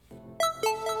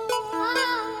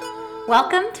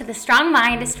Welcome to the Strong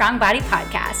Mind, Strong Body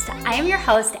podcast. I am your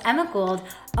host, Emma Gould,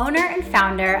 owner and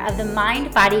founder of the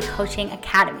Mind Body Coaching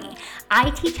Academy. I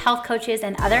teach health coaches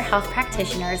and other health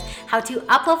practitioners how to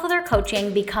up-level their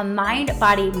coaching, become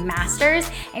mind-body masters,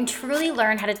 and truly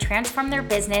learn how to transform their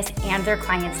business and their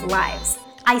clients' lives.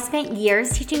 I spent years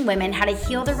teaching women how to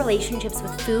heal their relationships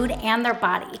with food and their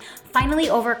body, finally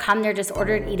overcome their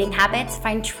disordered eating habits,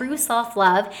 find true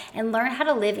self-love, and learn how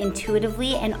to live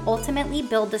intuitively and ultimately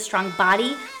build the strong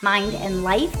body, mind, and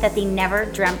life that they never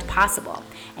dreamt possible.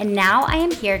 And now I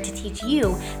am here to teach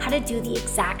you how to do the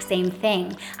exact same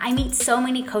thing. I meet so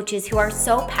many coaches who are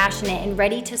so passionate and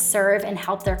ready to serve and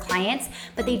help their clients,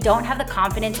 but they don't have the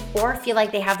confidence or feel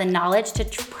like they have the knowledge to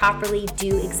properly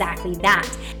do exactly that.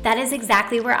 That is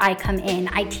exactly where I come in.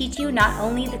 I teach you not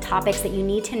only the topics that you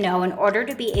need to know in order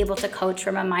to be able to coach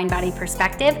from a mind-body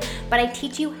perspective, but I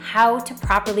teach you how to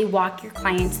properly walk your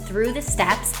clients through the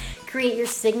steps, create your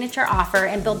signature offer,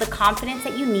 and build the confidence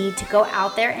that you need to go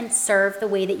out there and serve the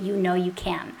way that you know you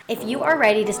can. If you are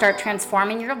ready to start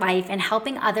transforming your life and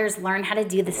helping others learn how to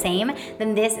do the same,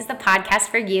 then this is the podcast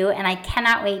for you, and I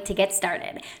cannot wait to get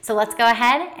started. So let's go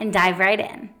ahead and dive right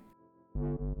in.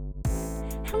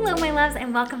 Hello, my loves,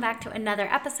 and welcome back to another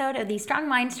episode of the Strong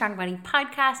Mind, Strong Body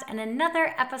podcast and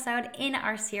another episode in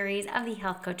our series of the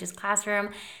Health Coaches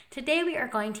Classroom. Today, we are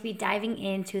going to be diving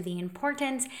into the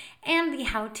importance and the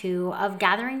how-to of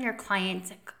gathering your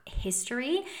client's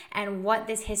history and what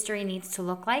this history needs to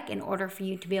look like in order for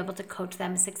you to be able to coach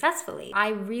them successfully. I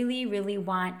really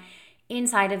want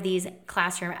inside of these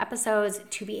classroom episodes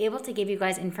to be able to give you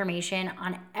guys information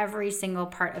on every single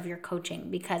part of your coaching,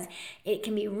 because it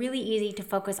can be really easy to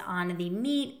focus on the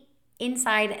meat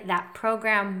inside that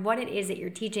program, what it is that you're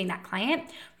teaching that client,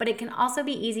 but it can also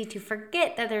be easy to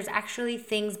forget that there's actually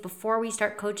things before we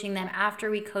start coaching them,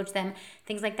 after we coach them,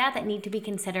 things like that need to be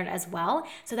considered as well.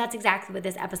 So that's exactly what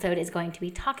this episode is going to be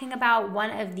talking about.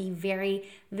 One of the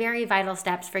very vital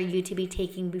steps for you to be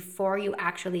taking before you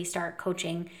actually start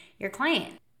coaching your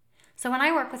client. So when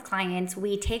I work with clients,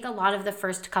 we take a lot of the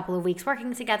first couple of weeks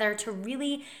working together to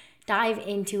really dive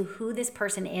into who this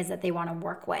person is that they want to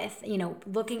work with.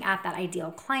 Looking at that ideal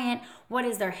client, what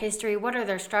is their history, what are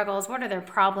their struggles, what are their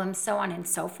problems, so on and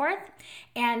so forth.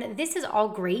 And this is all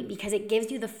great because it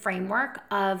gives you the framework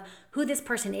of who this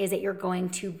person is that you're going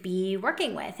to be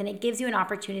working with. And it gives you an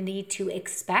opportunity to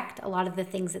expect a lot of the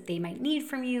things that they might need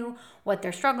from you, what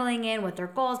they're struggling in, what their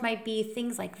goals might be,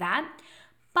 things like that.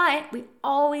 But we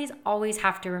always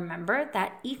have to remember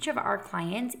that each of our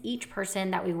clients, each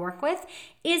person that we work with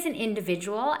is an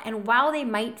individual. And while they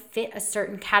might fit a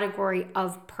certain category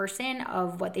of person,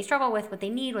 of what they struggle with, what they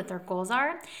need, what their goals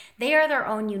are, they are their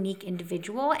own unique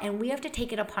individual. And we have to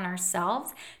take it upon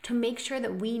ourselves to make sure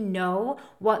that we know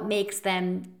what makes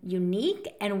them unique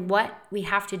and what we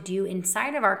have to do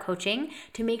inside of our coaching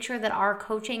to make sure that our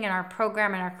coaching and our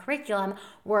program and our curriculum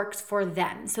works for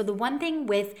them. So the one thing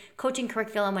with coaching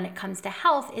curriculum when it comes to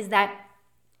health is that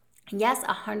yes,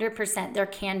 100%, there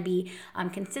can be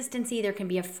consistency, there can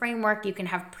be a framework, you can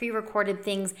have pre-recorded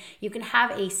things, you can have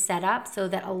a setup so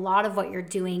that a lot of what you're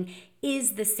doing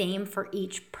is the same for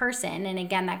each person. And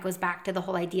again, that goes back to the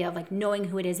whole idea of knowing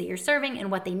who it is that you're serving and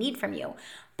what they need from you.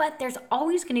 But there's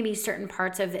always going to be certain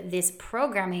parts of this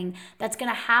programming that's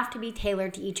going to have to be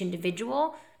tailored to each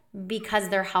individual, because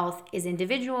their health is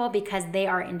individual, because they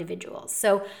are individuals.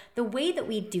 So the way that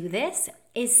we do this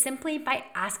is simply by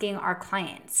asking our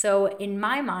clients. So in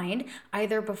my mind,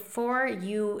 either before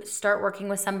you start working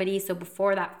with somebody, so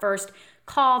before that first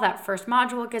call, that first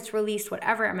module gets released,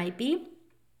 whatever it might be,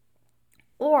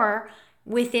 or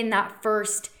within that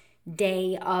first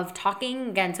day of talking,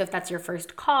 again, so if that's your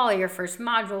first call or your first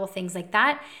module, things like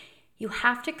that, you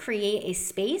have to create a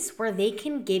space where they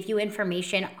can give you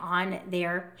information on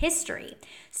their history.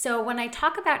 So when I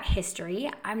talk about history,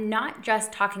 I'm not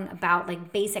just talking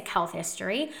about basic health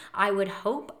history. I would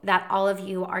hope that all of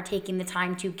you are taking the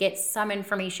time to get some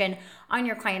information on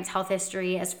your client's health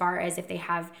history, as far as if they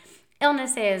have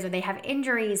illnesses or they have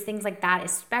injuries, things like that,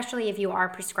 especially if you are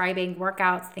prescribing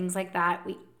workouts, things like that.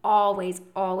 We always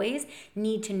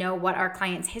need to know what our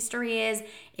client's history is.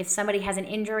 If somebody has an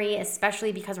injury,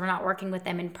 especially because we're not working with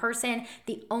them in person,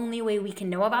 the only way we can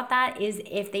know about that is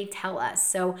if they tell us.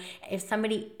 So if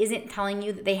somebody isn't telling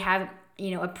you that they have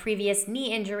a previous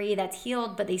knee injury that's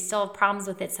healed, but they still have problems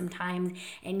with it sometimes,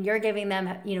 and you're giving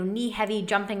them, knee heavy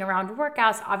jumping around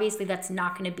workouts, obviously that's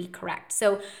not going to be correct.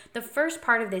 So the first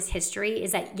part of this history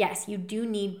is that yes, you do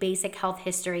need basic health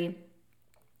history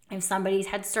if somebody's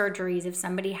had surgeries, if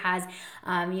somebody has,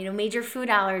 major food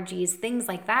allergies, things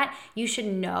like that, you should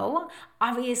know.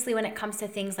 Obviously, when it comes to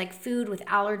things like food with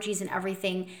allergies and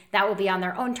everything, that will be on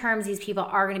their own terms. These people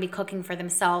are going to be cooking for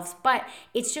themselves, but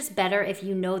it's just better if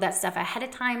you know that stuff ahead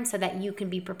of time so that you can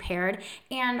be prepared.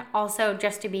 And also,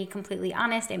 just to be completely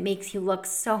honest, it makes you look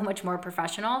so much more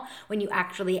professional when you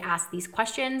actually ask these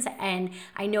questions. And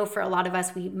I know for a lot of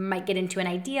us, we might get into an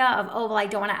idea of, oh, well, I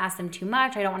don't want to ask them too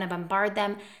much. I don't want to bombard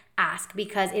them. Ask,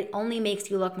 because it only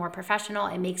makes you look more professional.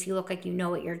 It makes you look like you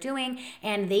know what you're doing,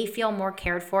 and they feel more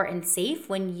cared for and safe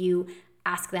when you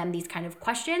ask them these kind of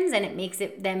questions, and it makes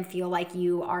them feel like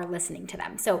you are listening to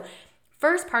them. So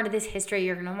first part of this history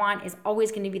you're going to want is always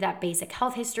going to be that basic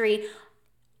health history.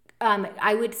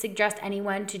 I would suggest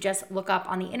anyone to just look up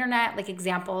on the internet like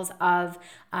examples of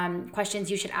questions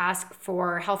you should ask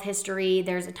for health history.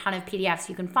 There's a ton of PDFs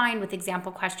you can find with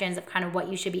example questions of kind of what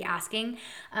you should be asking.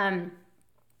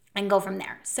 And go from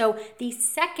there. So the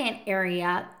second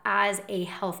area as a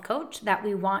health coach that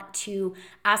we want to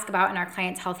ask about in our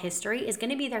client's health history is going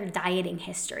to be their dieting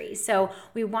history. So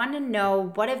we want to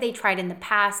know, what have they tried in the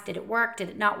past? Did it work? Did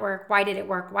it not work? Why did it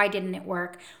work? Why didn't it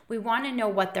work? We want to know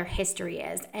what their history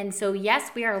is. And so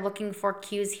yes, we are looking for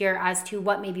cues here as to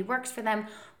what maybe works for them,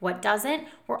 what doesn't.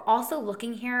 We're also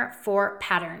looking here for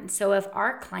patterns. So if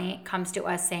our client comes to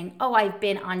us saying, oh, I've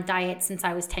been on diet since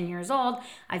I was 10 years old,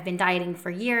 I've been dieting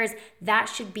for years, that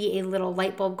should be a little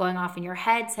light bulb going off in your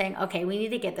head saying, okay, we need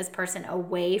to get this person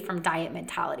away from diet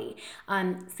mentality.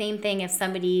 Same thing if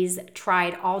somebody's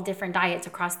tried all different diets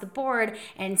across the board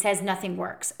and says nothing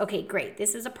works. Okay, great.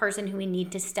 This is a person who we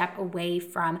need to step away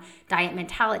from diet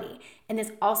mentality. And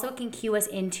this also can cue us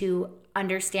into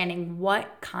understanding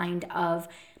what kind of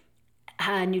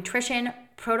nutrition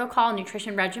protocol,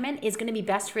 nutrition regimen is going to be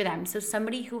best for them. So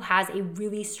somebody who has a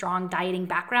really strong dieting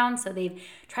background, so they've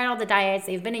tried all the diets,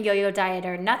 they've been a yo-yo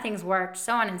dieter, nothing's worked,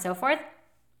 so on and so forth,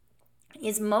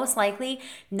 is most likely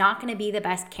not going to be the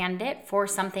best candidate for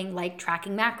something like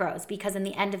tracking macros, because in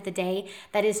the end of the day,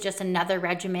 that is just another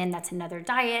regimen, that's another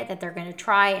diet that they're going to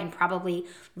try and probably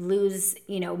lose,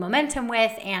 momentum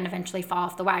with and eventually fall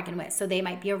off the wagon with. So they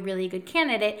might be a really good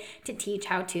candidate to teach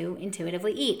how to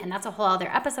intuitively eat. And that's a whole other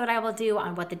episode I will do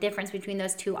on what the difference between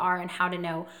those two are and how to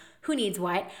know who needs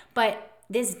what. But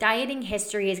this dieting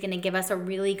history is going to give us a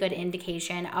really good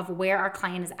indication of where our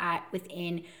client is at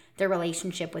within their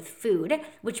relationship with food,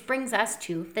 which brings us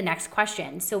to the next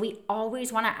question. So we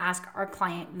always want to ask our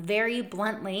client very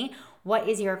bluntly, what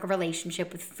is your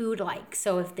relationship with food like?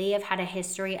 So if they have had a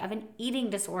history of an eating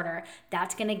disorder,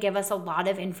 that's going to give us a lot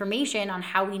of information on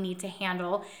how we need to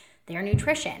handle their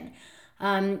nutrition.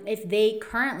 If they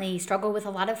currently struggle with a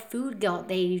lot of food guilt,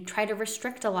 they try to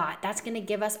restrict a lot, that's going to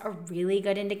give us a really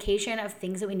good indication of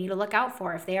things that we need to look out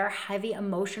for. If they are heavy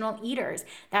emotional eaters,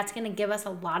 that's going to give us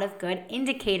a lot of good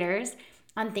indicators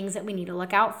on things that we need to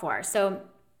look out for. So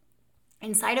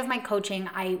inside of my coaching,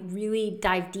 I really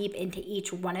dive deep into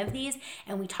each one of these,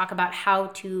 and we talk about how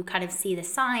to kind of see the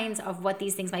signs of what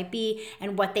these things might be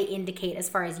and what they indicate as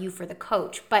far as you for the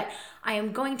coach. But I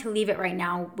am going to leave it right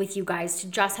now with you guys to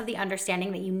just have the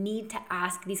understanding that you need to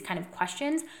ask these kind of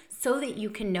questions so that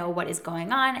you can know what is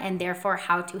going on and therefore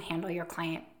how to handle your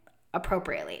client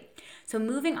appropriately. So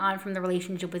moving on from the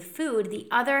relationship with food, the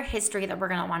other history that we're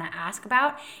going to want to ask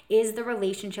about is the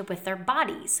relationship with their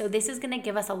body. So this is going to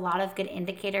give us a lot of good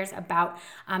indicators about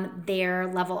their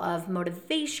level of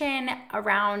motivation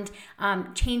around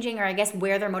changing, or I guess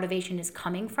where their motivation is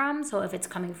coming from. So if it's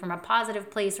coming from a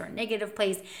positive place or a negative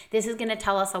place, this is going to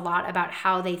tell us a lot about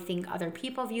how they think other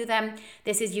people view them.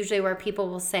 This is usually where people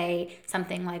will say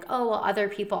something like, oh, well, other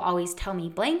people always tell me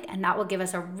blank, and that will give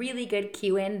us a really good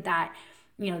cue in that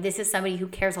this is somebody who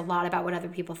cares a lot about what other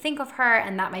people think of her,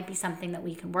 and that might be something that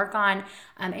we can work on.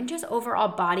 And just overall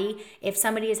body, if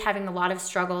somebody is having a lot of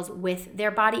struggles with their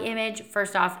body image,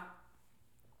 first off,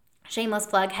 shameless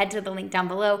plug, head to the link down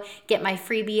below, get my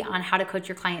freebie on how to coach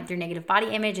your client through negative body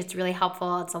image. It's really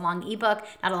helpful. It's a long ebook,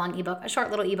 not a long ebook, a short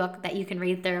little ebook that you can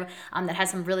read through that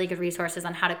has some really good resources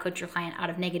on how to coach your client out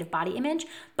of negative body image.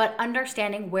 But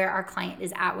understanding where our client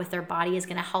is at with their body is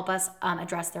going to help us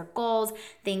address their goals.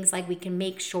 Things like we can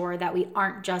make sure that we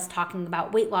aren't just talking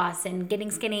about weight loss and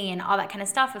getting skinny and all that kind of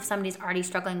stuff if somebody's already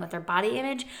struggling with their body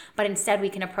image, but instead we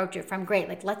can approach it from great,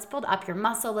 like let's build up your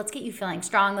muscle, let's get you feeling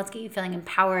strong, let's get you feeling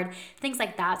empowered, things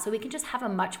like that. So we can just have a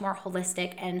much more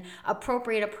holistic and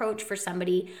appropriate approach for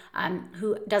somebody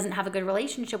who doesn't have a good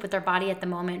relationship with their body at the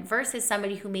moment versus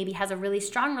somebody who maybe has a really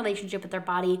strong relationship with their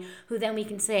body, who then we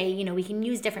can say, we can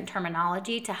use different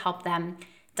terminology to help them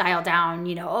dial down,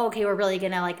 okay, we're really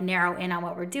going to narrow in on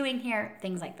what we're doing here,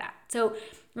 things like that. So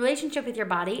relationship with your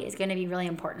body is going to be really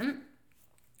important.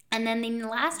 And then the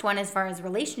last one, as far as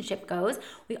relationship goes,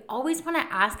 we always want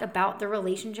to ask about the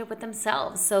relationship with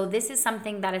themselves. So this is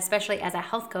something that, especially as a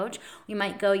health coach, we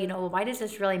might go, well, why does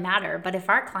this really matter? But if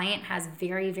our client has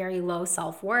very, very low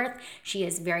self-worth, she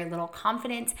has very little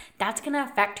confidence, that's going to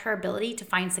affect her ability to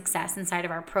find success inside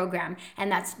of our program. And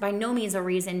that's by no means a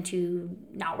reason to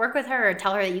not work with her or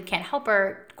tell her that you can't help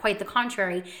her. Quite the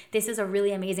contrary, this is a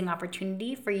really amazing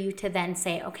opportunity for you to then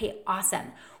say, okay,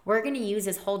 awesome. We're going to use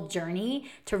this whole journey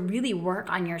to really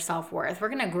work on your self-worth. We're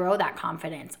going to grow that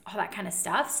confidence, all that kind of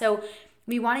stuff. So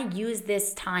we want to use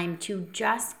this time to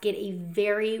just get a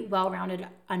very well-rounded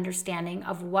understanding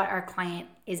of what our client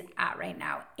is at right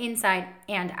now, inside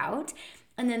and out.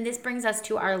 And then this brings us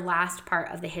to our last part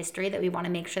of the history that we want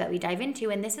to make sure that we dive into,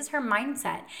 and this is her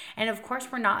mindset. And of course,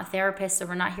 we're not a therapist, so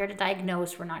we're not here to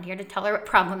diagnose. We're not here to tell her what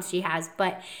problems she has.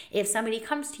 But if somebody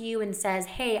comes to you and says,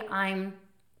 hey, I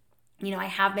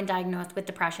have been diagnosed with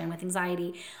depression, with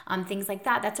anxiety, things like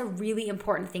that. That's a really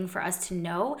important thing for us to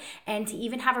know, and to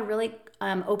even have a really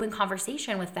open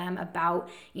conversation with them about,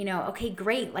 okay,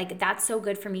 great. Like, that's so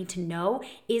good for me to know.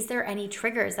 Is there any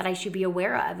triggers that I should be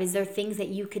aware of? Is there things that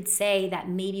you could say that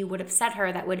maybe would upset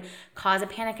her, that would cause a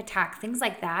panic attack, things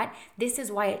like that? This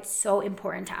is why it's so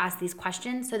important to ask these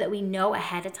questions so that we know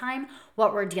ahead of time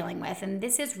what we're dealing with. And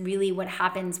this is really what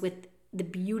happens with the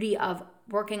beauty of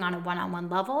working on a one-on-one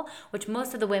level, which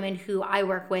most of the women who I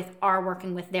work with are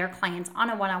working with their clients on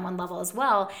a one-on-one level as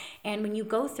well. And when you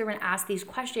go through and ask these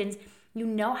questions, you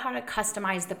know how to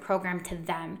customize the program to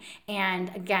them.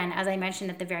 And again, as I mentioned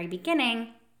at the very beginning,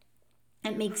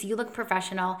 it makes you look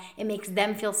professional. It makes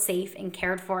them feel safe and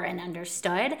cared for and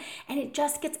understood. And it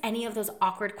just gets any of those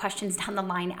awkward questions down the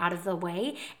line out of the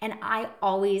way. And I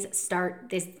always start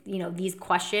these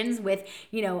questions with,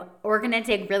 we're going to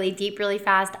dig really deep, really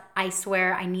fast. I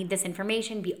swear I need this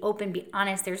information. Be open, be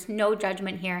honest. There's no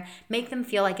judgment here. Make them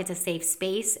feel like it's a safe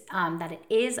space, that it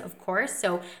is, of course.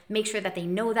 So make sure that they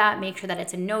know that. Make sure that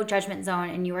it's a no judgment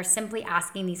zone. And you are simply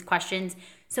asking these questions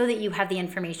so that you have the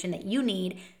information that you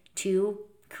need to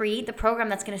create the program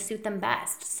that's going to suit them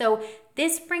best. So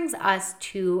this brings us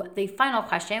to the final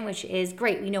question, which is,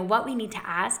 great, we know what we need to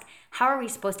ask. How are we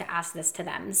supposed to ask this to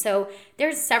them? So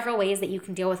there's several ways that you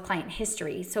can deal with client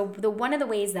history. So one of the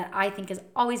ways that I think is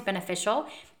always beneficial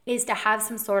is to have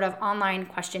some sort of online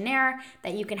questionnaire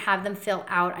that you can have them fill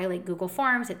out. I like Google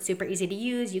Forms. It's super easy to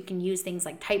use. You can use things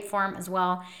like Typeform as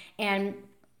well. And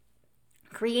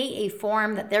create a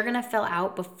form that they're going to fill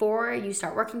out before you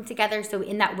start working together. So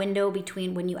in that window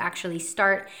between when you actually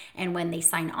start and when they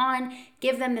sign on,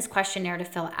 give them this questionnaire to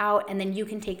fill out, and then you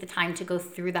can take the time to go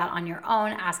through that on your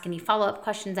own, ask any follow-up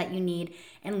questions that you need,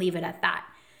 and leave it at that.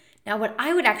 Now, what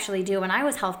I would actually do when I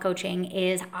was health coaching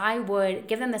is I would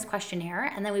give them this questionnaire,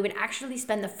 and then we would actually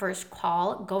spend the first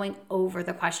call going over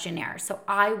the questionnaire. So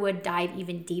I would dive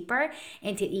even deeper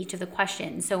into each of the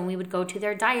questions. So when we would go to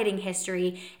their dieting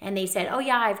history and they said, oh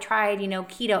yeah, I've tried,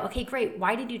 keto. Okay, great.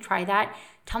 Why did you try that?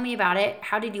 Tell me about it.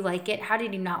 How did you like it? How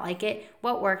did you not like it?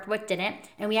 What worked? What didn't?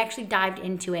 And we actually dived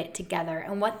into it together.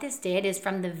 And what this did is,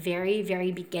 from the very,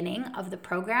 very beginning of the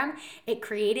program, it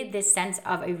created this sense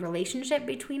of a relationship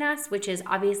between us, which is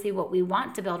obviously what we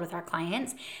want to build with our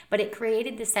clients. But it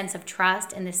created this sense of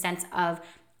trust and this sense of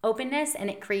openness, and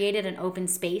it created an open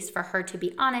space for her to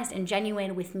be honest and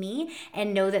genuine with me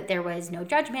and know that there was no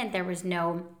judgment, there was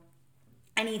no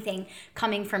anything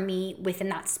coming from me within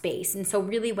that space. And so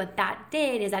really what that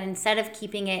did is that instead of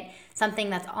keeping it something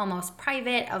that's almost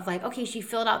private of like, okay, she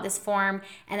filled out this form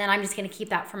and then I'm just going to keep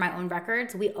that for my own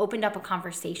records, we opened up a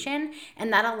conversation,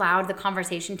 and that allowed the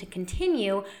conversation to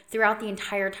continue throughout the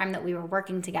entire time that we were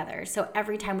working together. So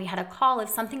every time we had a call, if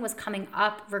something was coming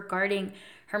up regarding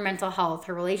her mental health,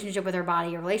 her relationship with her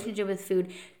body, her relationship with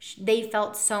food, they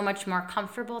felt so much more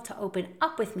comfortable to open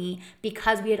up with me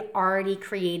because we had already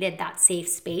created that safe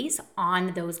space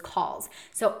on those calls.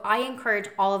 So I encourage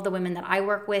all of the women that I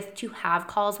work with to have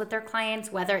calls with their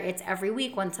clients, whether it's every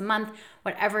week, once a month,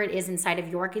 whatever it is inside of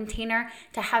your container,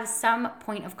 to have some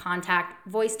point of contact,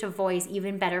 voice to voice,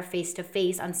 even better face to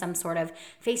face on some sort of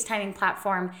FaceTiming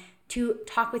platform, to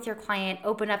talk with your client,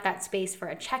 open up that space for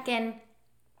a check-in,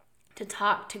 to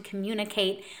talk, to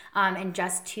communicate, and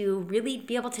just to really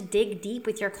be able to dig deep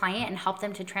with your client and help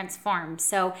them to transform.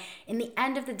 So in the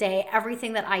end of the day,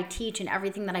 everything that I teach and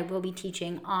everything that I will be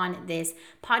teaching on this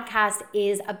podcast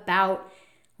is about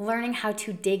learning how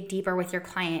to dig deeper with your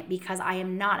client, because I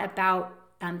am not about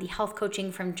the health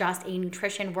coaching from just a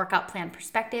nutrition workout plan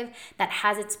perspective. That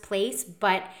has its place,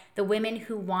 but the women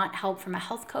who want help from a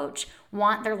health coach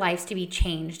want their lives to be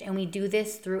changed. And we do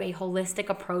this through a holistic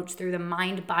approach, through the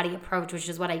mind-body approach, which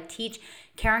is what I teach,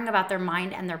 caring about their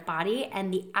mind and their body.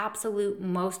 And the absolute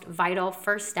most vital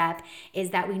first step is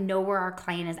that we know where our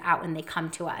client is at when they come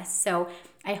to us. So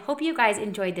I hope you guys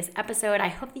enjoyed this episode. I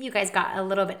hope that you guys got a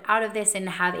little bit out of this and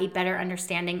have a better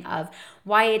understanding of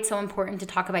why it's so important to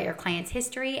talk about your client's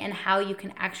history and how you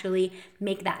can actually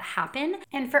make that happen.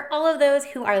 And for all of those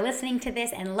who are listening to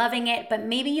this and loving it, but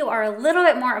maybe you are a little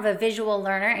bit more of a visual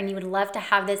learner and you would love to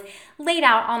have this laid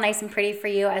out all nice and pretty for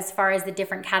you as far as the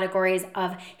different categories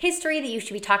of history that you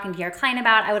should be talking to your client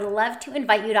about, I would love to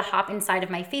invite you to hop inside of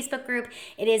my Facebook group.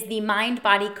 It is the Mind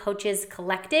Body Coaches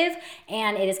Collective,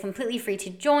 and it is completely free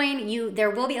to join. There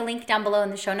will be a link down below in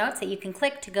the show notes that you can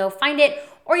click to go find it,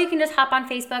 or you can just hop on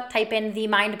Facebook, type in the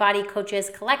Mind Body Coaches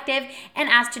Collective and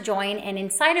ask to join. And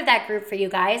inside of that group for you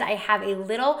guys, I have a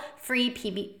little free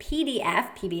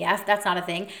PDF, that's not a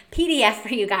thing, PDF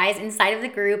for you guys inside of the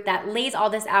group that lays all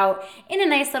this out in a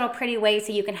nice little pretty way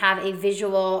so you can have a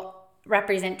visual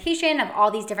representation of all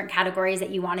these different categories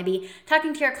that you want to be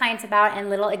talking to your clients about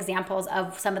and little examples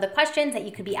of some of the questions that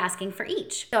you could be asking for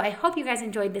each. So I hope you guys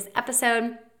enjoyed this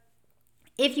episode.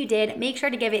 If you did, make sure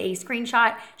to give it a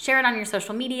screenshot, share it on your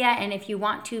social media, and if you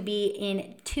want to be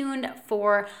in tuned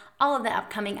for all of the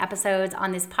upcoming episodes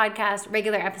on this podcast,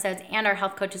 regular episodes and our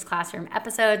Health Coaches Classroom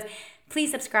episodes,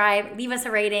 please subscribe, leave us a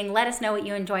rating, let us know what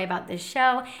you enjoy about this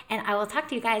show, and I will talk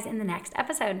to you guys in the next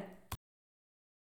episode.